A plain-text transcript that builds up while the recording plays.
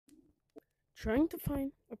Trying to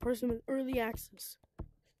find a person with early access.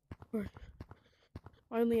 Or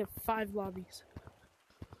I only have 5 lobbies.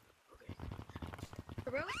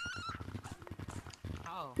 Really?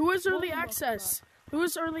 Oh. Who has early access? Who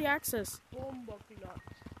has early access? Come on, Bro,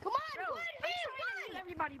 go ahead,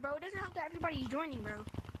 everybody, bro. It doesn't help that everybody's joining, bro.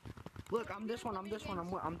 Look, I'm this one, I'm this one,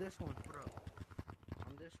 I'm this one, bro.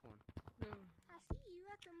 I'm this one. I see you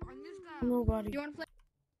at the moon. I'm this guy. Nobody. You wanna play?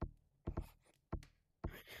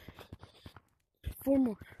 4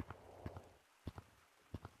 more.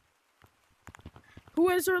 Who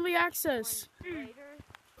has early access?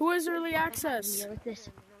 Who has early access?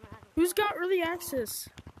 Who's got early access?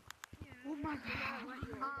 Oh my god.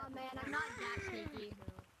 Aw, man, I'm not that sneaky.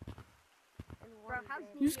 Bro, how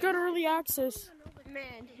sneaky Who's got early access?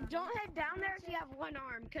 Man, don't head down there if you have one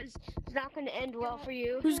arm, because it's not going to end well for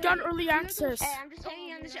you. Who's got early access? Hey, I'm just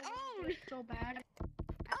hanging on this. Oh, So bad.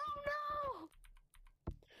 oh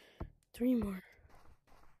no! 3 more.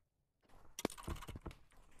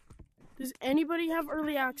 Does anybody have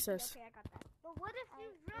early access? Okay, I got that. But what if you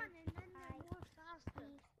run and then they're more faster?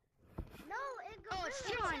 No, it goes. Oh, it's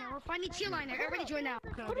Chill Liner. We're finding Chill Liner. Everybody join now.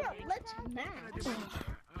 Put up, let's match.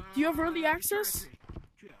 Do you have early access?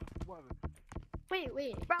 Wait.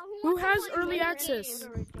 Bro, Who has early access? Who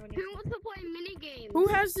wants to play mini games? Who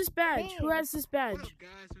has this badge? Who has this badge? What's up,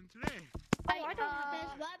 guys? And today, Oh, I don't have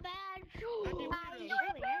this. What badge?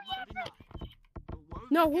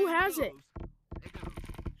 No, who has it?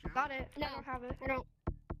 Got it. No. I don't have it. I don't.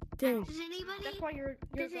 Dang. Does anybody? That's why you're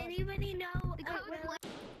Does good. anybody know the code?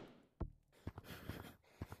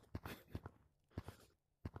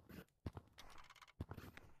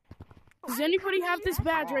 Does anybody have this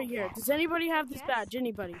badge right here? Does anybody have this badge?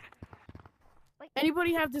 Anybody?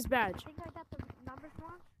 Anybody have this badge? I think I got the numbers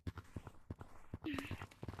wrong.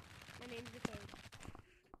 My name's the code.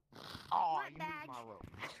 Oh, What you badge? moved my rope.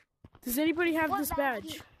 Does anybody have What this badge?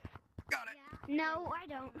 badge? Got it. No, I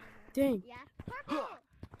don't. Dang. Yeah. Purple.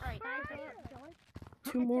 Alright.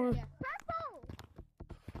 2 more. Purple.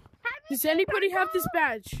 Does anybody have this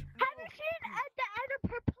badge? Have you seen at the end of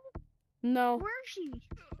purple? No. Where is she?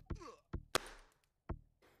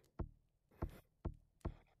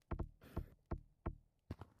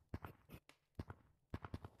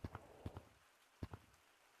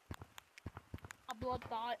 A blood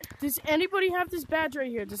thought. Does anybody have this badge right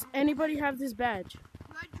here? Does anybody have this badge?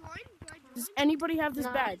 Does anybody have this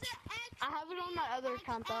No. badge? I have it on my other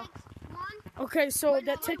account though. Okay, so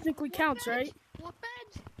that technically counts, right? What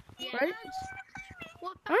badge? Right?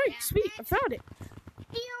 Alright, sweet. I found it.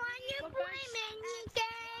 Do you want to play mini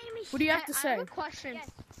games? What do you have to I say? have a question.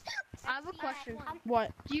 I have a question.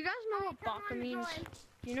 What? Do you guys know what baka means?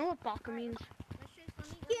 Do you know what baka means?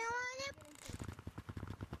 Do you want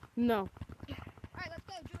No.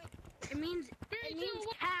 It means